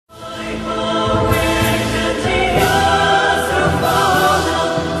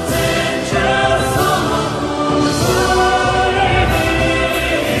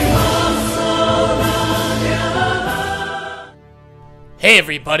Hey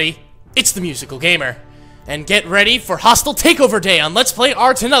everybody, it's the Musical Gamer, and get ready for Hostile Takeover Day on Let's Play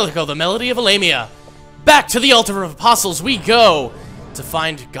our Tonelico, the Melody of Alamia. Back to the Altar of Apostles we go, to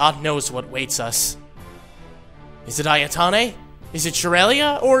find God knows what waits us. Is it Ayatane? Is it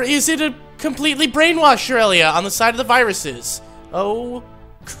Shurelia? Or is it a completely brainwashed Shurelia on the side of the viruses? Oh,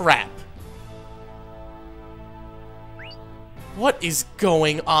 crap. What is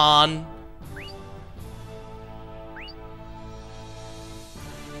going on?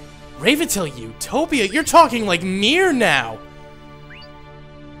 Raventail Utopia? You're talking like Mir now!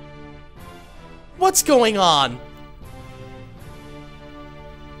 What's going on?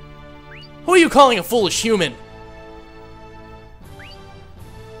 Who are you calling a foolish human?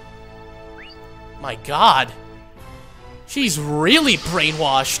 My god. She's really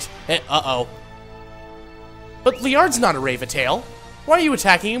brainwashed. Uh-oh. But Liard's not a Raventail. Why are you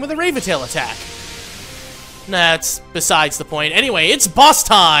attacking him with a Raventail attack? Nah, that's besides the point. Anyway, it's boss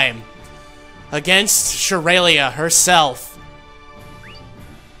time! Against Shurelia herself.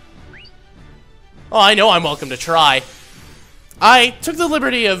 Oh, I know I'm welcome to try. I took the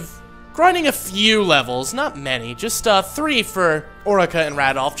liberty of grinding a few levels, not many, just 3 for Orica and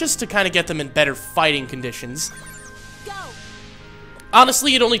Radolf, just to kind of get them in better fighting conditions. Go.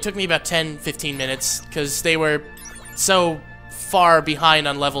 Honestly, it only took me about 10-15 minutes, because they were so far behind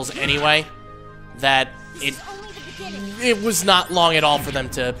on levels anyway, that it was not long at all for them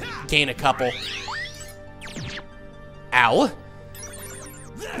to gain a couple. Ow.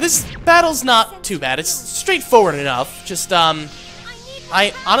 This battle's not too bad. It's straightforward enough. Just,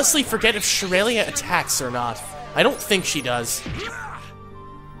 I honestly forget if Shurelia attacks or not. I don't think she does.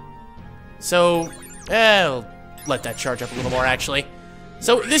 So, I'll let that charge up a little more, actually.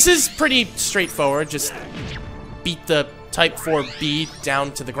 So, this is pretty straightforward. Just beat the Type 4B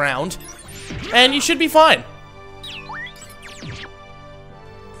down to the ground, and you should be fine.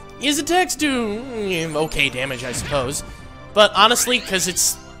 His attacks do okay damage, I suppose. But honestly, because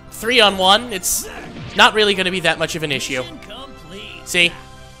it's 3-on-1, it's not really going to be that much of an issue. See?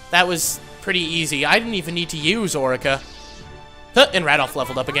 That was pretty easy. I didn't even need to use Orica. And Radolf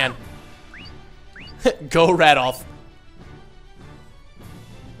leveled up again. Go Radolf.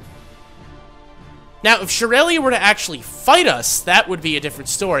 Now, if Shurelia were to actually fight us, that would be a different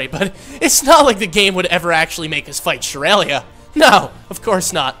story. But it's not like the game would ever actually make us fight Shurelia. No, of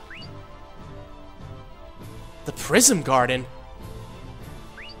course not. The Prism Garden?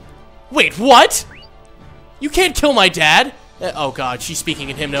 Wait, what? You can't kill my dad? Oh god, she's speaking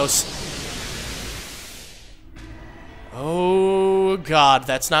in Hymnos. Oh god,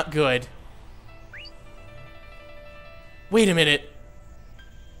 that's not good. Wait a minute.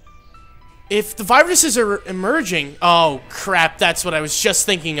 If the viruses are emerging... Oh crap, that's what I was just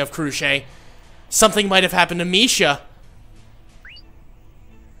thinking of, Cruche. Something might have happened to Misha.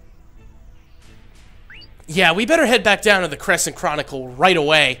 Yeah, we better head back down to the Crescent Chronicle right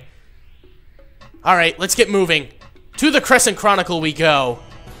away. Alright, let's get moving. To the Crescent Chronicle we go.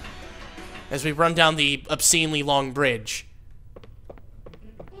 As we run down the obscenely long bridge.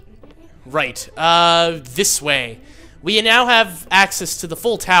 Right, this way. We now have access to the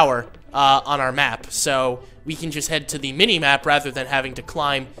full tower on our map, so we can just head to the mini-map rather than having to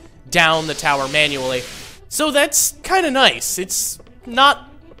climb down the tower manually. So that's kind of nice. It's not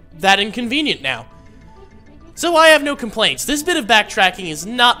that inconvenient now. So I have no complaints. This bit of backtracking is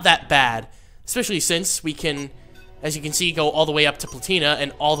not that bad, especially since we can, as you can see, go all the way up to Platina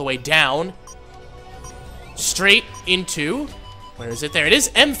and all the way down, straight into, where is it? There it is,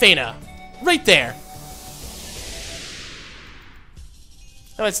 Emphana, right there.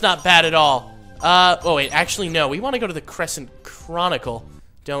 No, it's not bad at all. Oh wait, actually no, we want to go to the Crescent Chronicle,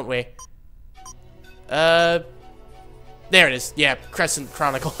 don't we? There it is, yeah, Crescent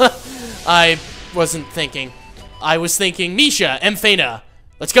Chronicle. I wasn't thinking. I was thinking Misha, Emphana.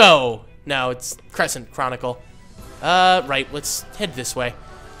 Let's go. No, it's Crescent Chronicle. Right, let's head this way.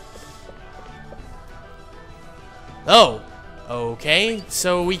 Oh, okay.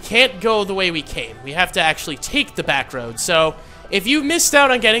 So we can't go the way we came. We have to actually take the back road. So if you missed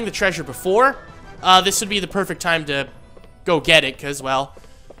out on getting the treasure before, this would be the perfect time to go get it, because, well,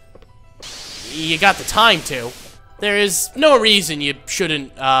 you got the time to. There is no reason you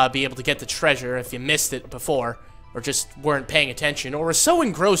shouldn't be able to get the treasure if you missed it before, or just weren't paying attention, or were so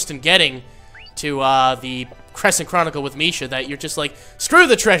engrossed in getting to the Crescent Chronicle with Misha that you're just like, screw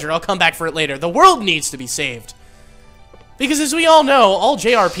the treasure, I'll come back for it later. The world needs to be saved. Because as we all know, all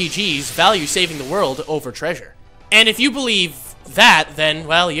JRPGs value saving the world over treasure. And if you believe that, then,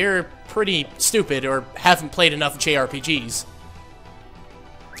 well, you're pretty stupid or haven't played enough JRPGs.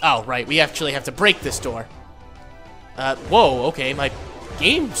 Oh, right, we actually have to break this door. Whoa, okay, my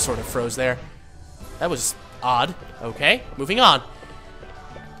game sort of froze there. That was odd. Okay, moving on.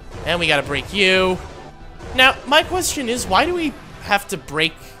 And we gotta break you. Now, my question is, why do we have to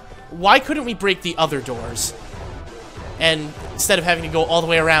break... Why couldn't we break the other doors? And instead of having to go all the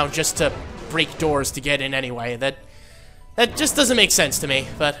way around just to break doors to get in anyway. That just doesn't make sense to me.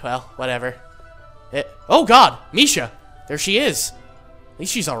 But, well, whatever. Oh, God! Misha! There she is. At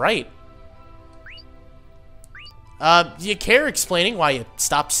least she's alright. Do you care explaining why you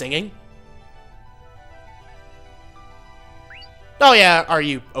stopped singing? Oh, yeah, are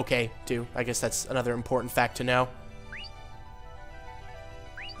you okay, too? I guess that's another important fact to know.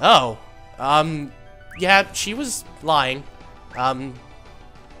 Oh, yeah, she was lying.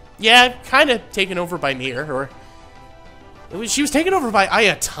 Yeah, kind of taken over by Mir, or... She was taken over by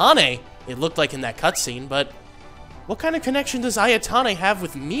Ayatane, it looked like in that cutscene, but... What kind of connection does Ayatane have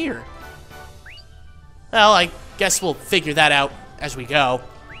with Mir? Well, I guess we'll figure that out as we go.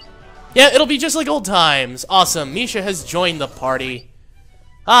 Yeah, it'll be just like old times. Awesome, Misha has joined the party.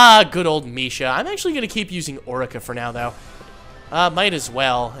 Ah, good old Misha. I'm actually going to keep using Orica for now, though. Might as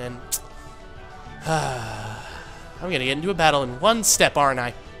well, and... I'm going to get into a battle in one step, aren't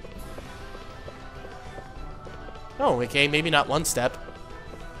I? Oh, okay, maybe not one step.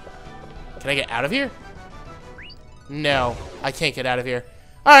 Can I get out of here? No, I can't get out of here.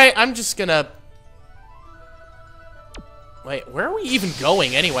 Alright, I'm just gonna... Wait, where are we even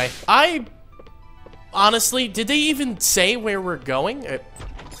going, anyway? Honestly, did they even say where we're going?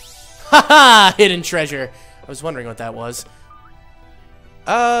 Haha! Hidden treasure. I was wondering what that was.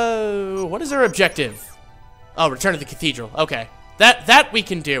 What is our objective? Oh, return to the cathedral. Okay. That we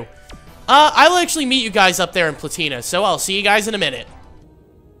can do. I'll actually meet you guys up there in Platina, so I'll see you guys in a minute.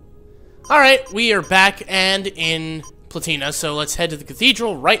 Alright, we are back and in Platina, so let's head to the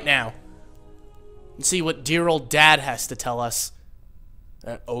cathedral right now. And see what dear old dad has to tell us.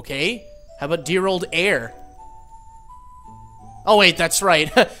 Okay. How about dear old heir? Oh wait, that's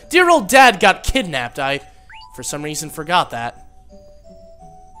right. Dear old dad got kidnapped. I, for some reason, forgot that.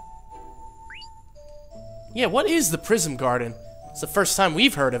 Yeah, what is the Prism Garden? It's the first time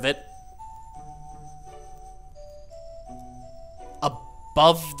we've heard of it.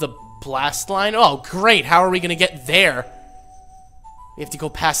 Above the blast line? Oh, great. How are we gonna get there? We have to go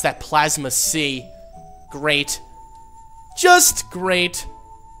past that plasma sea. Great. Just great.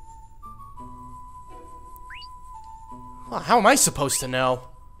 Well, how am I supposed to know?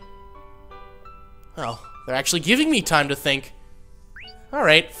 Oh, they're actually giving me time to think.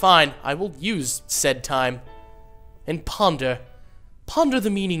 Alright, fine. I will use said time. And ponder. Ponder the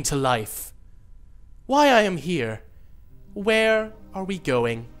meaning to life. Why I am here. Where are we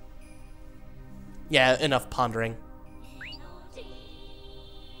going? Yeah, enough pondering.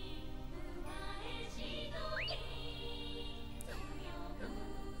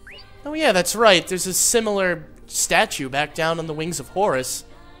 Oh yeah, that's right. There's a similar statue back down on the wings of Horus.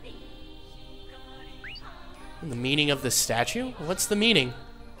 And the meaning of the statue? What's the meaning?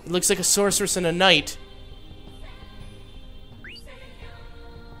 It looks like a sorceress and a knight.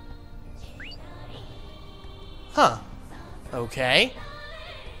 Huh. Okay.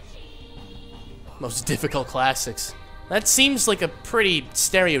 Most difficult classics. That seems like a pretty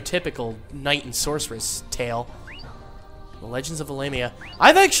stereotypical knight and sorceress tale. The Legends of Valemia.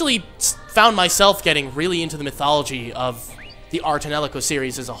 I've actually found myself getting really into the mythology of the Tonelico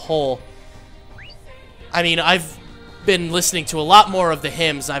series as a whole. I mean, I've been listening to a lot more of the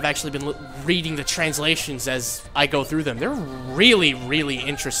hymns. I've actually been reading the translations as I go through them. They're really, really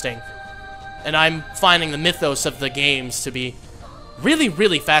interesting. And I'm finding the mythos of the games to be really,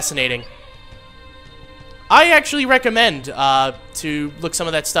 really fascinating. I actually recommend to look some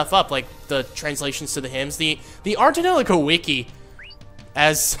of that stuff up, like the translations to the hymns. The Tonelico wiki,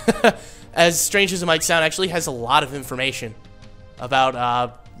 as as strange as it might sound, actually has a lot of information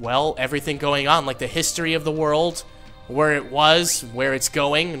about well, everything going on, like the history of the world, where it was, where it's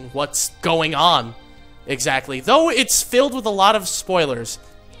going, and what's going on exactly. Though it's filled with a lot of spoilers.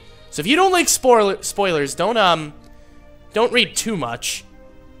 So if you don't like spoilers, don't read too much.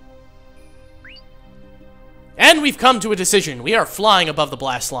 And we've come to a decision. We are flying above the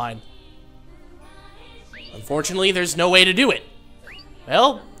blast line. Unfortunately, there's no way to do it.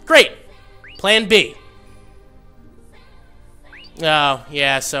 Well, great. Plan B. Oh,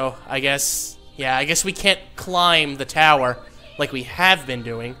 yeah, so I guess we can't climb the tower like we have been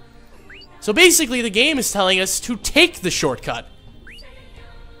doing. So basically, the game is telling us to take the shortcut.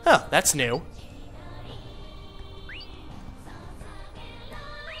 Huh, that's new.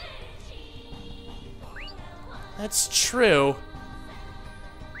 That's true.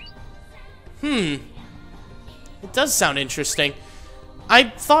 It does sound interesting. I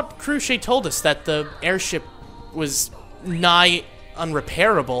thought Crucier told us that the airship was nigh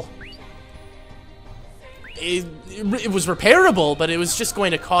unrepairable. It was repairable, but it was just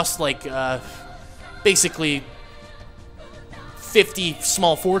going to cost, like, basically 50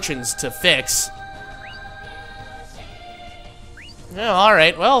 small fortunes to fix. Yeah,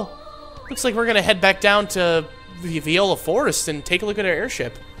 alright, well, looks like we're gonna head back down to the Viola Forest and take a look at our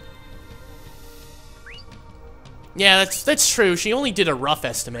airship. Yeah, that's true. She only did a rough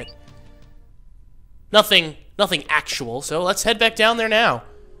estimate. Nothing actual, so let's head back down there now.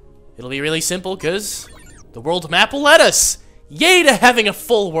 It'll be really simple, because the world map will let us! Yay to having a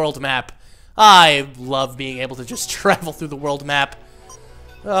full world map! I love being able to just travel through the world map.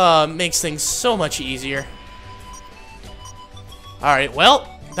 Makes things so much easier. Alright,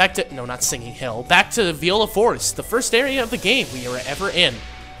 well, back to... No, not Singing Hill. Back to Viola Forest, the first area of the game we are ever in.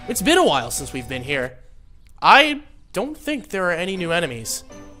 It's been a while since we've been here. I don't think there are any new enemies.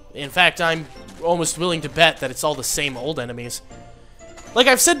 In fact, I'm almost willing to bet that it's all the same old enemies. Like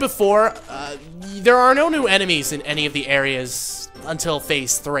I've said before, there are no new enemies in any of the areas until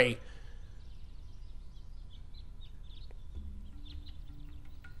Phase 3.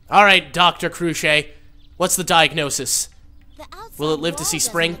 Alright, Dr. Crucier, what's the diagnosis? Will it live to see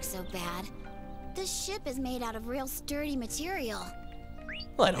spring? Look so bad. This ship is made out of real sturdy material.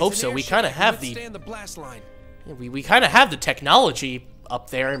 Well, I'd hope so. We kind of have the blast line. we kind of have the technology up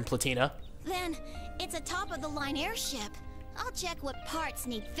there in Platina. Then it's a top-of-the-line airship. I'll check what parts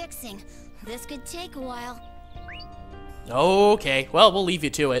need fixing. This could take a while. Okay, well, we'll leave you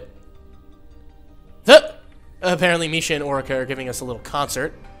to it. Apparently Misha and Orica are giving us a little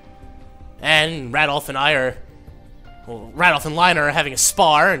concert. And Radolf and I are... Well, Radolf and Lyner are having a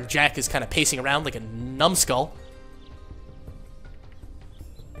spar, and Jack is kind of pacing around like a numbskull.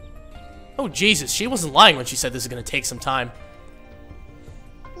 Oh, Jesus, she wasn't lying when she said this is going to take some time.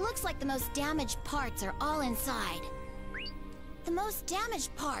 Looks like the most damaged parts are all inside. The most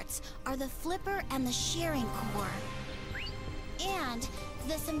damaged parts are the flipper and the shearing core. And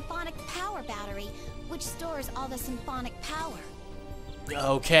the symphonic power battery, which stores all the symphonic power.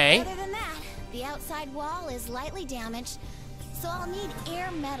 Okay. Other than that, the outside wall is lightly damaged, so I'll need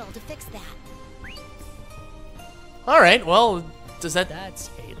air metal to fix that. Alright, well, does that... That's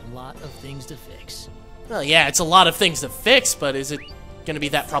a lot of things to fix. Well, yeah, it's a lot of things to fix, but is it going to be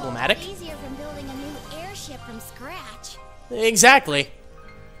that problematic? It's easier than building a new airship from scratch. Exactly.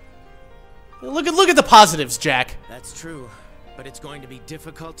 Look at the positives, Jack. That's true, but it's going to be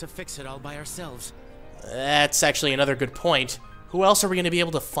difficult to fix it all by ourselves. That's actually another good point. Who else are we going to be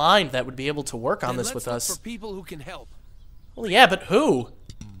able to find that would be able to work on this with us? For people who can help. Well, yeah, but who?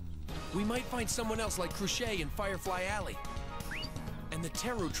 We might find someone else like Crucier in Firefly Alley. And the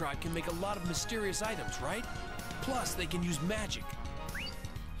Teru tribe can make a lot of mysterious items, right? Plus, they can use magic.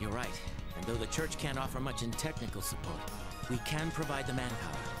 You're right. And though the church can't offer much in technical support, we can provide the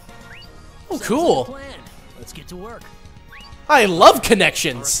manpower. Oh, cool. Plan. Let's get to work. I love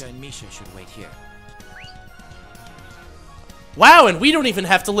connections. Orica and Misha should wait here. Wow, and we don't even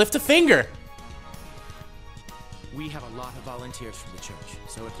have to lift a finger. We have a lot of volunteers from the church,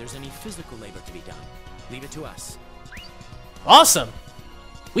 so if there's any physical labor to be done, leave it to us. Awesome.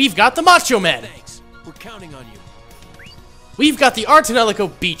 We've got the Macho Men. Thanks. We're counting on you. We've got the Tonelico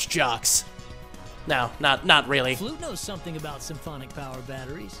beach jocks. No, not really. Flute knows something about symphonic power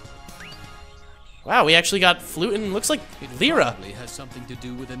batteries. Wow, we actually got Flute and looks like Lyra. Probably has something to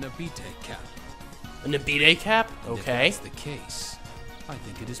do with a Nabite cap. A Nabite cap? And Okay. if that's the case, I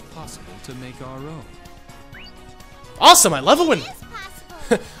think it is possible to make our own. Awesome, I love it when... It is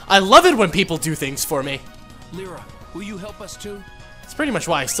possible. I love it when people do things for me. Lyra, will you help us too? It's pretty much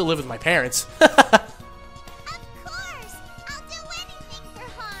why I still live with my parents. Of course! I'll do anything for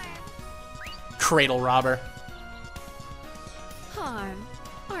Harm. Cradle robber. Harm,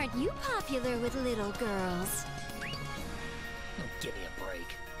 aren't you popular with little girls? Oh, give me a break.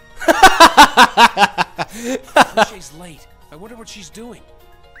 Crucier's late. I wonder what she's doing.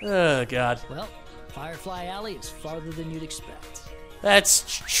 Oh, God. Well, Firefly Alley is farther than you'd expect. That's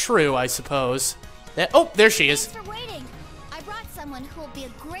true, I suppose. Oh, there she is. Thanks for waiting. I brought someone who will be a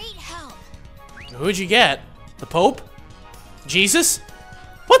great help. Who'd you get? The Pope? Jesus?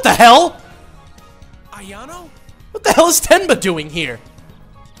 What the hell? Ayano? What the hell is Tenba doing here?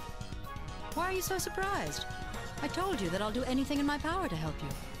 Why are you so surprised? I told you that I'll do anything in my power to help you.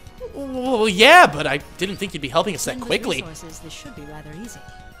 Well, yeah, but I didn't think you'd be helping us that With quickly. resources, this should be rather easy.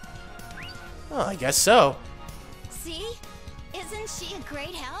 Oh, I guess so. See? Isn't she a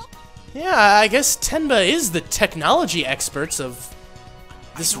great help? Yeah, I guess Tenba is the technology experts of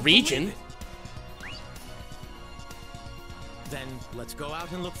this region. believe Then Let's go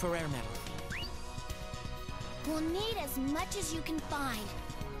out and look for air metal. We'll need as much as you can find.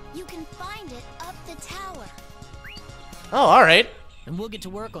 You can find it up the tower. Oh, alright. And we'll get to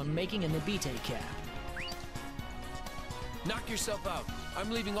work on making an Nabite cap. Knock yourself out.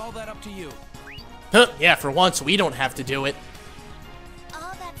 I'm leaving all that up to you. Huh, yeah, for once, we don't have to do it.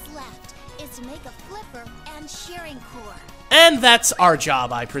 All that's left is to make a flipper and shearing core. And that's our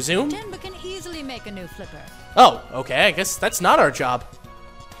job, I presume. Denver can easily make a new flipper. Oh, okay, I guess that's not our job.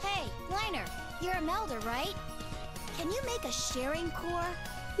 Hey, Lyner, you're a melder, right? Can you make a shearing core?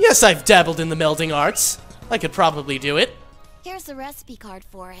 Yes, I've dabbled in the melding arts. I could probably do it. Here's the recipe card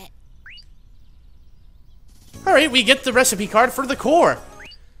for it. Alright, we get the recipe card for the core.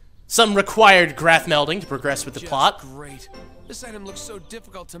 Some required graph melding to progress with the Just plot. Great. This item looks so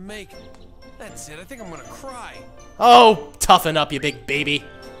difficult to make. That's it. I think I'm gonna cry. Oh, toughen up, you big baby.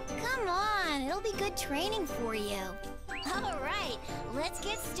 Come on, it'll be good training for you. All right, let's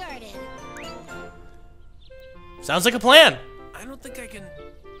get started. Sounds like a plan. I don't think I can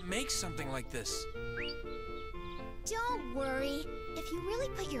make something like this. Don't worry. If you really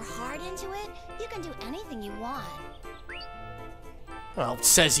put your heart into it, you can do anything you want. Well,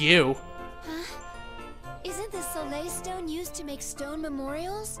 says you. Huh? Isn't the Soleil stone used to make stone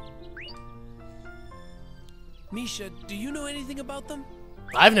memorials? Misha, do you know anything about them?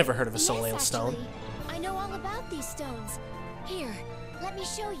 I've never heard of a Yes, Soleil stone. actually. I know all about these stones. Here, let me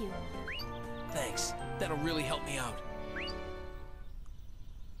show you. Thanks. That'll really help me out.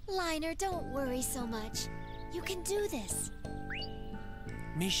 Lyner, don't worry so much. You can do this.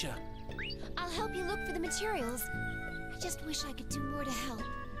 Misha, I'll help you look for the materials. I just wish I could do more to help.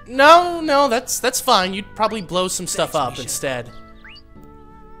 No, that's fine. You'd probably blow some stuff Thanks, up Misha. instead.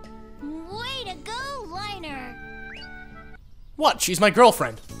 Way to go, Lyner! What? She's my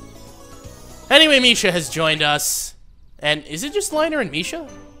girlfriend. Anyway, Misha has joined us. And is it just Lyner and Misha?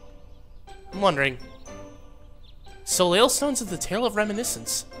 I'm wondering. Soleil stones of the Tale of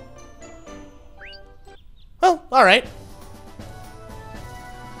Reminiscence. Well, alright.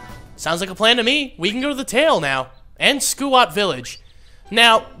 Sounds like a plan to me. We can go to the Tale now. And Skuat Village.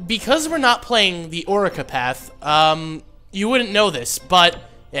 Now, because we're not playing the Orica path, you wouldn't know this, but...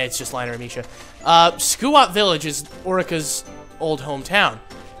 Yeah, it's just Lyner and Misha. Skuat Village is Orica's old hometown.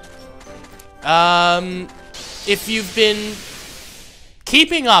 If you've been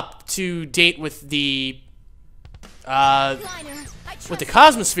keeping up to date with the... Lyner, I with the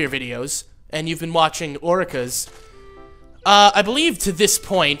trust Cosmosphere videos, and you've been watching Orica's, I believe to this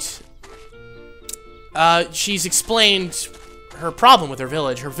point, she's explained her problem with her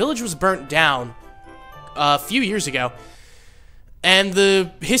village. Her village was burnt down a few years ago, and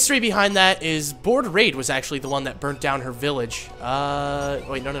the history behind that is Board Raid was actually the one that burnt down her village.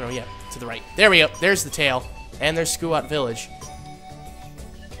 Wait, no, yeah, to the right. There we go, there's the Tale, and there's Skuat Village.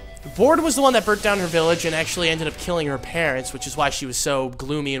 Board was the one that burnt down her village and actually ended up killing her parents, which is why she was so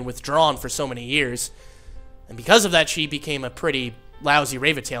gloomy and withdrawn for so many years. And because of that, she became a pretty lousy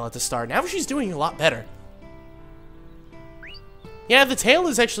Raventail at the start. Now she's doing a lot better. Yeah, the Tale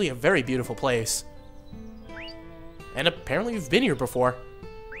is actually a very beautiful place. And apparently you've been here before.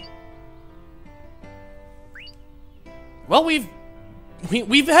 Well, we've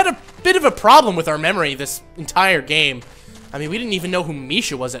had a bit of a problem with our memory this entire game. I mean, we didn't even know who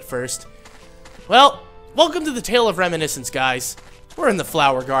Misha was at first. Well, welcome to the Tale of Reminiscence, guys. We're in the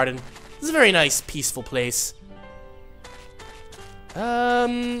Flower Garden. This is a very nice, peaceful place.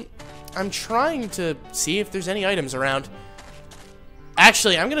 I'm trying to see if there's any items around.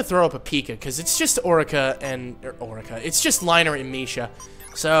 Actually, I'm gonna throw up a Pika, because it's just it's just Lyner and Misha.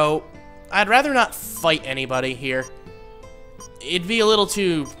 So, I'd rather not fight anybody here. It'd be a little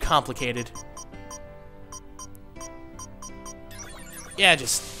too complicated. Yeah,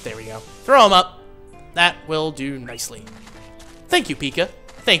 just, there we go. Throw them up. That will do nicely. Thank you, Pika.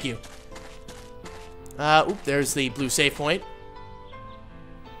 Thank you. Oop, there's the blue save point.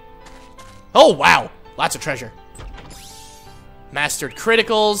 Oh, wow. Lots of treasure. Mastered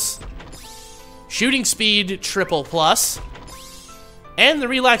criticals. Shooting speed triple plus. And the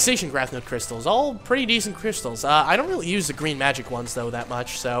relaxation graph node crystals. All pretty decent crystals. I don't really use the green magic ones, though, that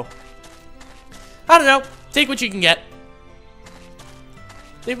much, so... I don't know. Take what you can get.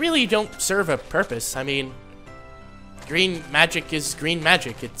 They really don't serve a purpose. I mean, green magic is green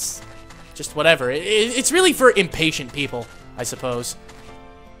magic. It's just whatever. It's really for impatient people, I suppose.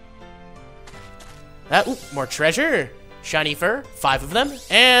 Ooh, more treasure. Shiny fur, 5 of them.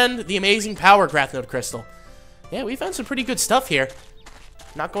 And the amazing power graph node crystal. Yeah, we found some pretty good stuff here.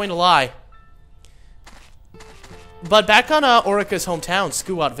 Not going to lie. But back on Orica's hometown,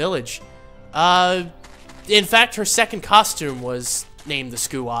 Skuat Village. In fact, her second costume was named the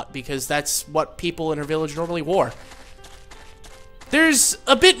Skuwat, because that's what people in her village normally wore. There's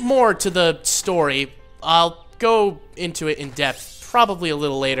a bit more to the story. I'll go into it in depth, probably a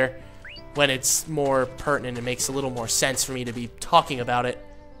little later, when it's more pertinent and makes a little more sense for me to be talking about it.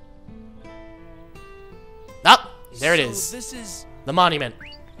 Ah, there it is. So this is... the monument.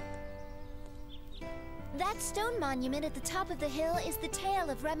 That stone monument at the top of the hill is the tale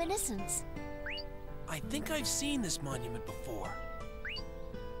of Reminiscence. I think I've seen this monument before.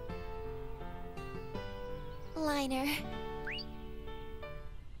 Lyner.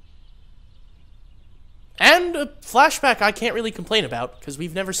 And a flashback I can't really complain about, because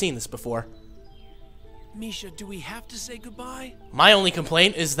we've never seen this before. Misha, do we have to say goodbye? My only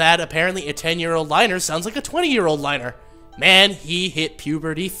complaint is that apparently a 10-year-old Lyner sounds like a 20-year-old Lyner. Man, he hit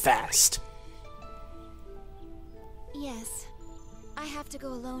puberty fast. Yes. I have to go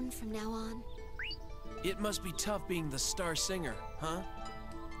alone from now on. It must be tough being the star singer, huh?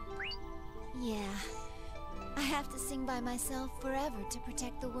 Yeah. I have to sing by myself forever to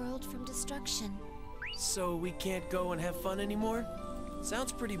protect the world from destruction. So we can't go and have fun anymore?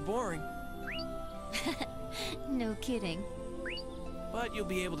 Sounds pretty boring. No kidding. But you'll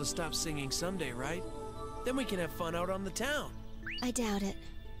be able to stop singing someday, right? Then we can have fun out on the town. I doubt it.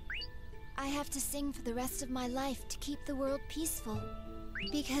 I have to sing for the rest of my life to keep the world peaceful.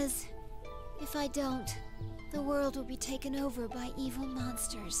 Because if I don't, the world will be taken over by evil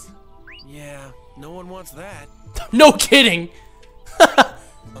monsters. Yeah, no one wants that. No kidding!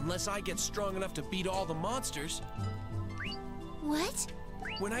 Unless I get strong enough to beat all the monsters. What?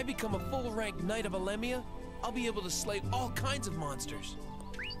 When I become a full-rank Knight of Alemia, I'll be able to slay all kinds of monsters.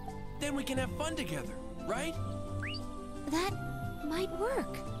 Then we can have fun together, right? That might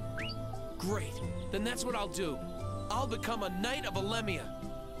work. Great. Then that's what I'll do. I'll become a Knight of Alemia.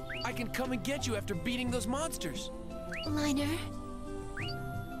 I can come and get you after beating those monsters. Lyner?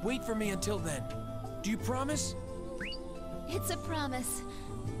 Wait for me until then. Do you promise? It's a promise.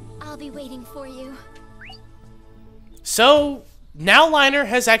 I'll be waiting for you. So, now Lyner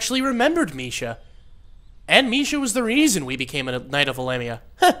has actually remembered Misha. And Misha was the reason we became a Knight of Alemia.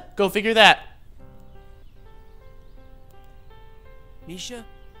 Huh, go figure that. Misha,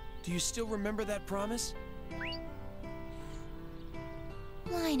 do you still remember that promise?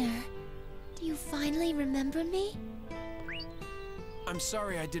 Lyner, do you finally remember me? I'm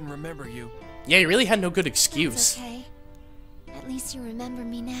sorry I didn't remember you. Yeah, you really had no good excuse. That's okay. At least you remember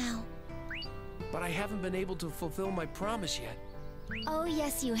me now. But I haven't been able to fulfill my promise yet. Oh,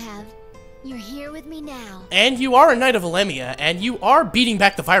 yes, you have. You're here with me now. And you are a Knight of Alemia, and you are beating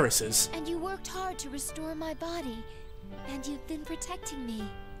back the viruses. And you worked hard to restore my body. And you've been protecting me.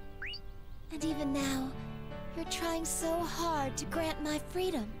 And even now, you're trying so hard to grant my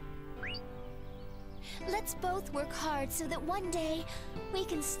freedom. Let's both work hard so that one day we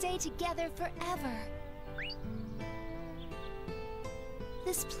can stay together forever.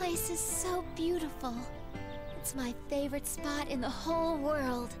 This place is so beautiful. It's my favorite spot in the whole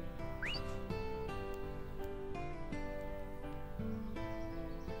world.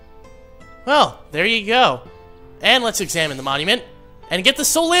 Well, there you go. And let's examine the monument and get the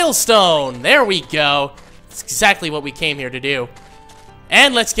Soleil Stone. There we go. That's exactly what we came here to do.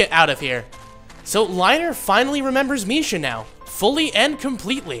 And let's get out of here. So Lyner finally remembers Misha now, fully and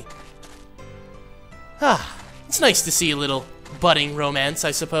completely. Ah, it's nice to see a little budding romance,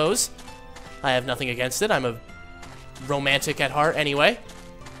 I suppose. I have nothing against it. I'm a romantic at heart anyway.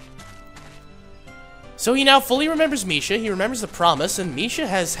 So he now fully remembers Misha, he remembers the promise, and Misha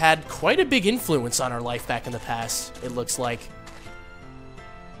has had quite a big influence on our life back in the past, it looks like.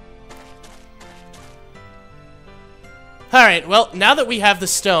 Alright, well, now that we have the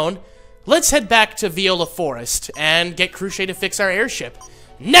stone, let's head back to Viola Forest and get Crochet to fix our airship.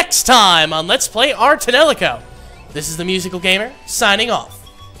 Next time on Let's Play our Tonelico. This is the Musical Gamer, signing off.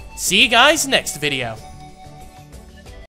 See you guys next video.